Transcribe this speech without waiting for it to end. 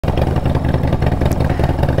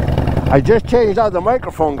I just changed out the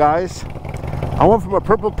microphone, guys. I went from a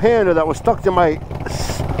purple panda that was stuck to my...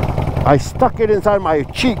 I stuck it inside my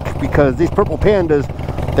cheek because these purple pandas,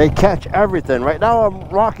 they catch everything. Right now I'm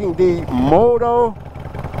rocking the Movo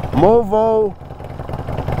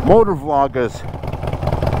Motor Vloggers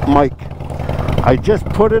mic. I just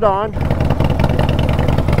put it on.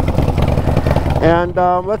 And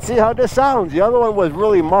let's see how this sounds. The other one was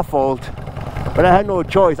really muffled, but I had no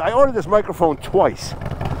choice. I ordered this microphone twice.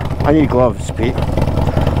 I need gloves, Pete.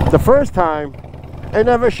 The first time, it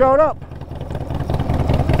never showed up.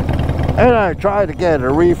 And I tried to get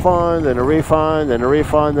a refund and a refund and a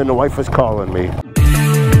refund, and the wife was calling me.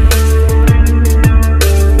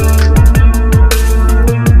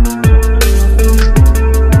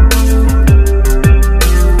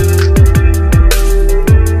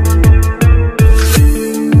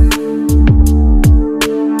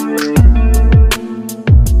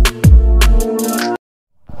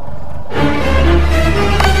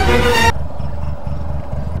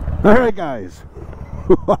 Alright guys,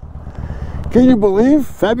 can you believe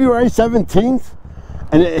February 17th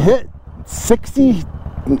and it hit 60,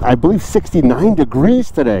 I believe 69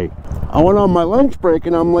 degrees today. I went on my lunch break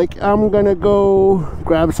and I'm like, I'm gonna go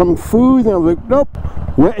grab some food, and I'm like, nope,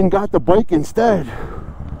 went and got the bike instead.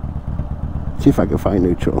 See if I can find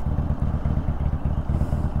neutral.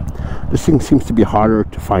 This thing seems to be harder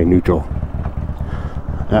to find neutral.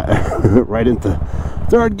 Right into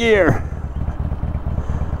third gear.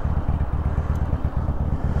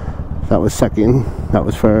 That was second, that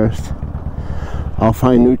was first. I'll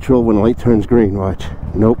find neutral when the light turns green, watch.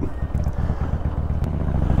 Nope.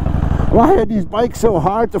 Why are these bikes so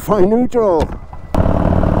hard to find neutral?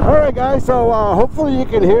 Alright guys, so hopefully you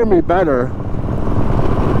can hear me better.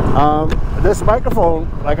 This microphone,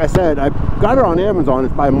 like I said, I got it on Amazon.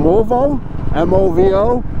 It's by Movo,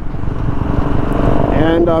 M-O-V-O.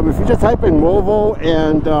 And if you just type in Movo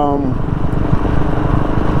and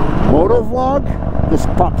Motovlog, this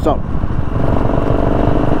pops up.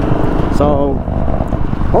 So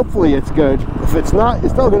hopefully it's good. If it's not, you're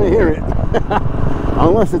still gonna hear it.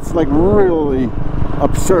 Unless it's like really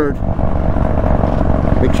absurd.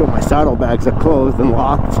 Make sure my saddlebags are closed and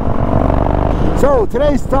locked. So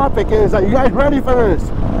today's topic is, are you guys ready for this?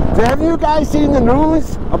 So have you guys seen the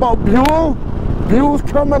news about Buel? Buel's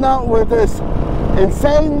coming out with this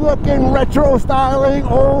insane looking retro styling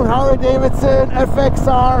old Harley Davidson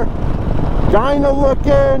FXR dyna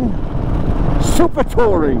looking super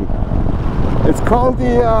touring. It's called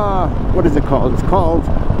the what is it called? It's called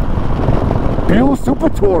Buel Super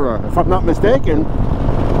Tourer, if I'm not mistaken.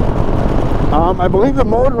 I believe the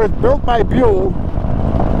motor is built by Buel,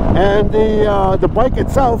 and the bike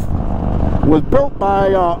itself was built by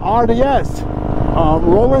RDS,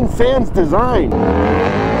 Roland Sands Design.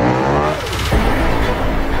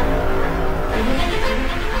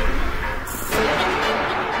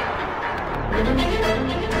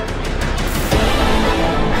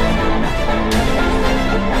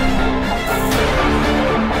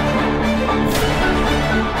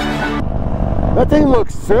 That thing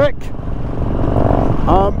looks sick.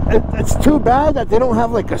 It's too bad that they don't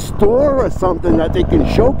have like a store or something that they can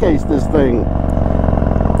showcase this thing.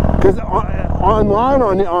 Because online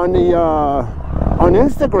on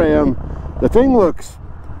Instagram, the thing looks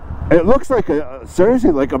like seriously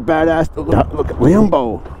like a badass. Look at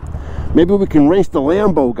Lambo. Maybe we can race the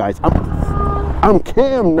Lambo, guys. I'm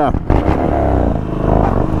Cam now.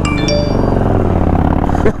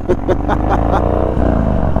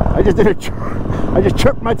 I just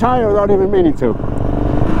tripped my tire without even meaning to.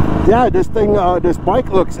 Yeah, this thing, this bike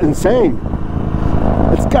looks insane.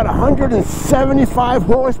 It's got 175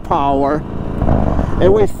 horsepower. It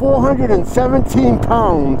weighs 417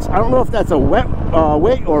 pounds. I don't know if that's a wet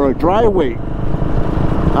weight or a dry weight.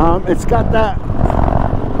 It's got that.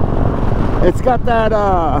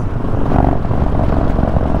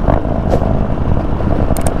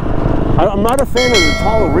 I'm not a fan of the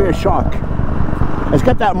tall rear shock. It's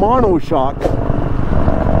got that mono shock.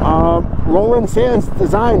 Roland Sands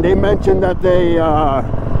Design, they mentioned that they,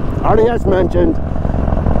 RDS mentioned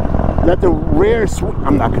that the rear,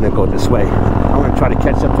 I'm not going to go this way. I'm going to try to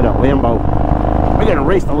catch up to that Lambo. We're going to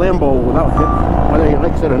race the Lambo without him, whether he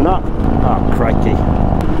likes it or not. Oh, crikey.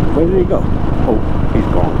 Where did he go? Oh, he's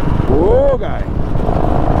gone. Whoa, guy.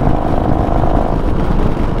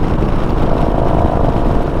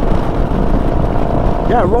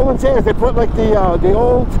 Yeah, Roland Sands, they put like the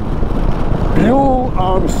old Buel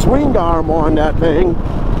swing arm on that thing,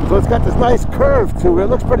 so it's got this nice curve to it. It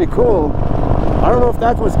looks pretty cool. I don't know if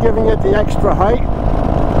that's what's giving it the extra height.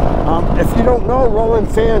 If you don't know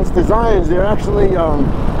Roland Sands Designs, they're actually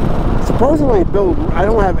supposedly build, I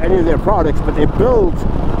don't have any of their products, but they build,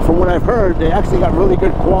 from what I've heard, they actually got really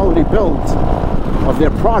good quality builds of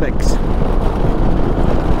their products.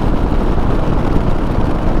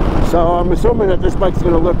 So I'm assuming that this bike's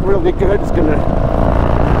going to look really good. It's going to...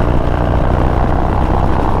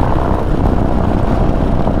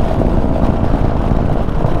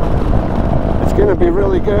 Be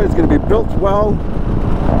really good. It's going to be built well.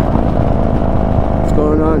 What's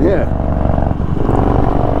going on here?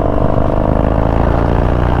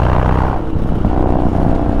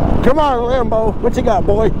 Come on, Lambo. What you got,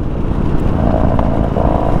 boy?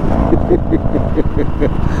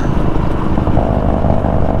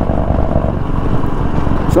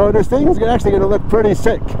 So this thing's actually going to look pretty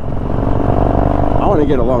sick. I want to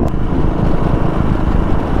get along.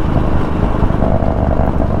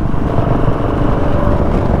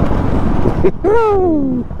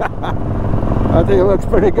 I think it looks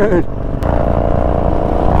pretty good.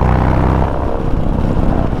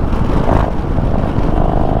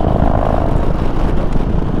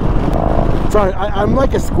 Sorry, I'm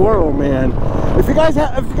like a squirrel, man. If you guys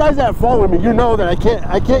have followed me, you know that I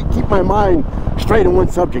can't keep my mind straight on one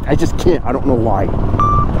subject. I just can't. I don't know why.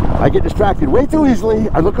 I get distracted way too easily.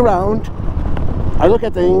 I look around, I look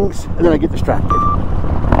at things, and then I get distracted.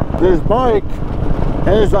 This bike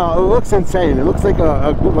is, it looks insane. It looks like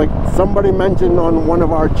like somebody mentioned on one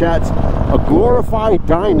of our chats, a glorified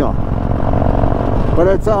Dyna. But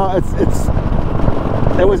it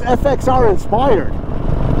was FXR inspired.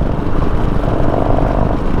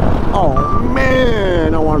 Oh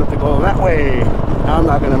man, I wanted to go that way. I'm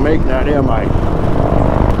not gonna make that, am I?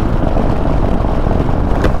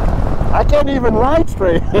 I can't even ride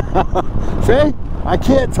straight. See? I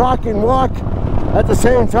can't talk and walk at the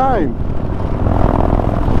same time.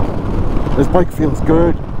 This bike feels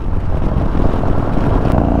good.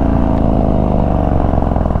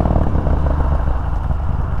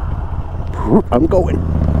 I'm going.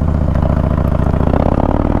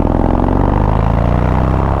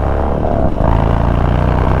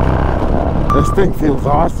 This thing feels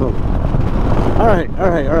awesome. All right.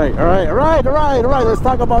 Let's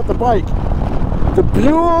talk about the bike. The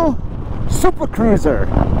Buel Super Cruiser,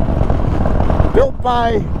 built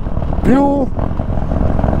by Buel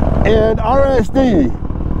and RSD.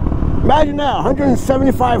 Imagine that,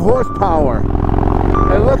 175 horsepower.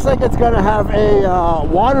 It looks like it's gonna have a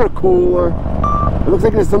water cooler. It looks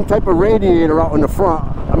like there's some type of radiator out in the front.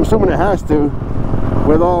 I'm assuming it has to,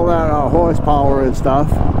 with all that horsepower and stuff.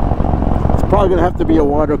 It's probably gonna have to be a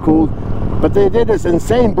water cooled. But they did this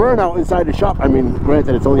insane burnout inside the shop. I mean,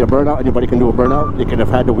 granted, it's only a burnout. Anybody can do a burnout. They could have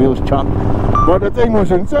had the wheels chopped. But the thing was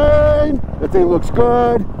insane. The thing looks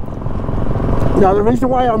good. Now, the reason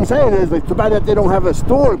why I'm saying is, it's too bad that they don't have a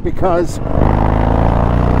store, because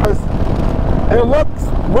it looks,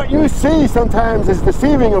 what you see sometimes is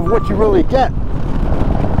deceiving of what you really get.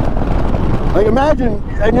 Like, imagine,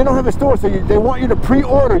 and you don't have a store, so they want you to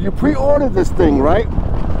pre-order. You pre-order this thing, right?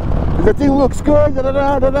 The thing looks good,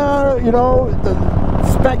 you know, the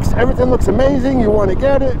specs, everything looks amazing. You want to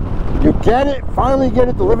get it, you get it, finally get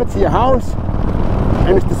it delivered to your house,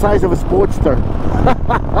 and it's the size of a Sportster.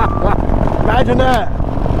 Imagine that.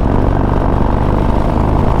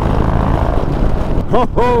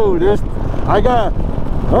 I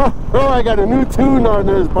got a new tune on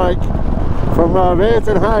this bike from Vance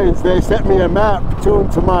Hines. They sent me a map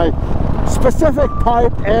tuned to my specific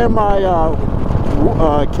pipe and my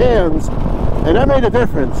cams, and that made a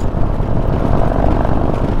difference.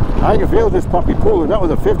 I can feel this puppy pulling. That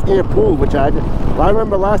was a 5th gear pull, which I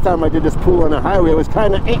remember last time I did this pull on the highway. It was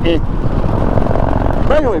kind of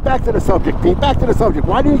But anyway, back to the subject, Pete. Back to the subject.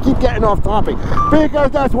 Why do you keep getting off topic?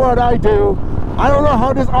 Because that's what I do. I don't know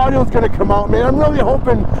how this audio is going to come out, man. I'm really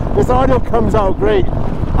hoping this audio comes out great.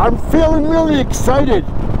 I'm feeling really excited.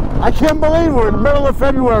 I can't believe we're in the middle of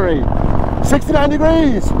February. 69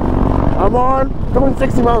 degrees. I'm on, doing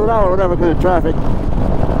 60 miles an hour or whatever because of traffic.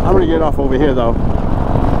 I'm going to get off over here though.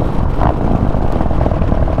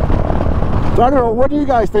 So I don't know, what do you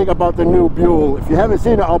guys think about the new Buel? If you haven't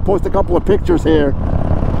seen it, I'll post a couple of pictures here,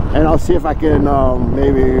 and I'll see if I can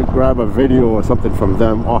maybe grab a video or something from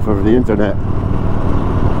them off of the internet.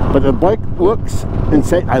 But the bike looks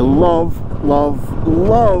insane. I love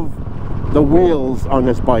the wheels on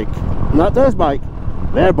this bike. Not this bike,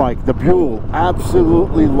 their bike, the Buel.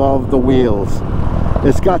 Absolutely love the wheels.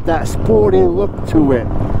 It's got that sporty look to it.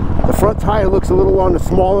 The front tire looks a little on the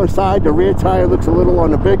smaller side. The rear tire looks a little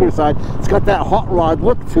on the bigger side. It's got that hot rod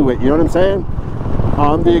look to it. You know what I'm saying?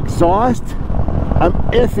 The exhaust, I'm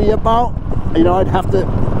iffy about. You know, I'd have to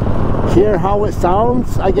hear how it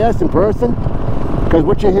sounds, I guess, in person. Because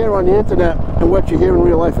what you hear on the internet and what you hear in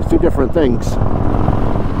real life is two different things.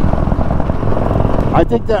 I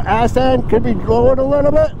think the ass end could be lowered a little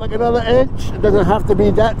bit, like another inch. It doesn't have to be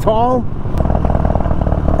that tall.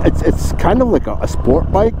 It's kind of like a sport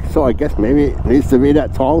bike, so I guess maybe it needs to be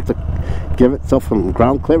that tall to give itself some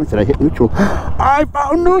ground clearance. Did I hit neutral? I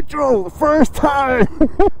found neutral the first time!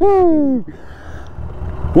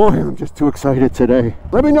 Boy, I'm just too excited today.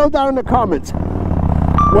 Let me know down in the comments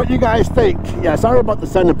what you guys think. Yeah, sorry about the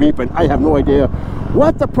Sena beeping. I have no idea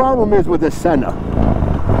what the problem is with this Sena.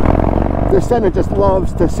 This Sena just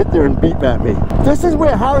loves to sit there and beep at me. This is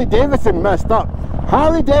where Harley Davidson messed up.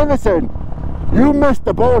 Harley Davidson, you missed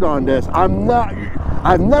the boat on this. I've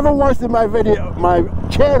never once in my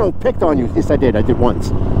channel picked on you. Yes, I did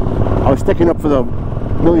once. I was sticking up for the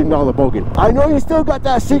 $1 million bogan. I know you still got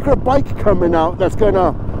that secret bike coming out that's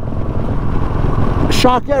gonna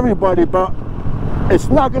shock everybody, but it's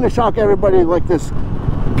not gonna shock everybody like this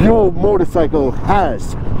Buel motorcycle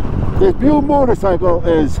has. This Buel motorcycle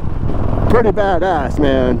is pretty badass,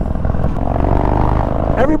 man.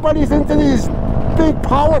 Everybody's into these big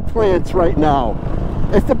power plants right now.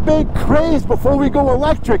 It's the big craze before we go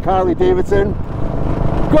electric, Harley Davidson.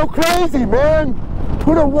 Go crazy, man.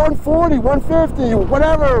 Put a 140, 150,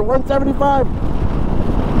 whatever, 175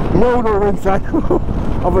 motor inside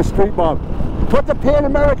of a street mob. Put the Pan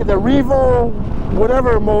America, the Revo,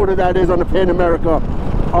 whatever motor that is on the Pan America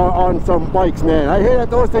on some bikes, man. I hear that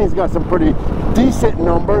those things got some pretty decent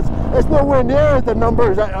numbers. It's nowhere near the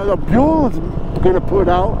numbers that the Buell's gonna put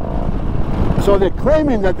out. So they're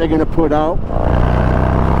claiming that they're gonna put out.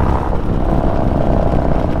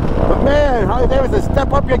 But man, Harley Davidson,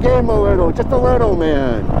 step up your game a little, just a little,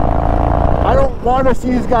 man. I don't want to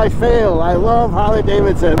see these guys fail. I love Harley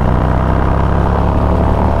Davidson.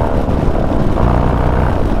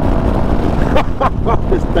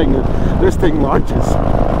 this thing launches.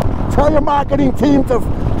 Tell your marketing team to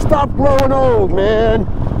stop growing old, man.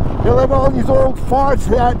 You're like all these old farts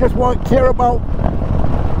that just care about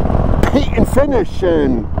paint and finish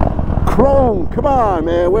and chrome. Come on,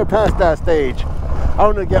 man, we're past that stage.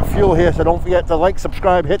 I'm gonna get fuel here, so don't forget to like,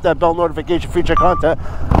 subscribe, hit that bell notification, feature content,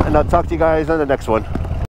 and I'll talk to you guys on the next one.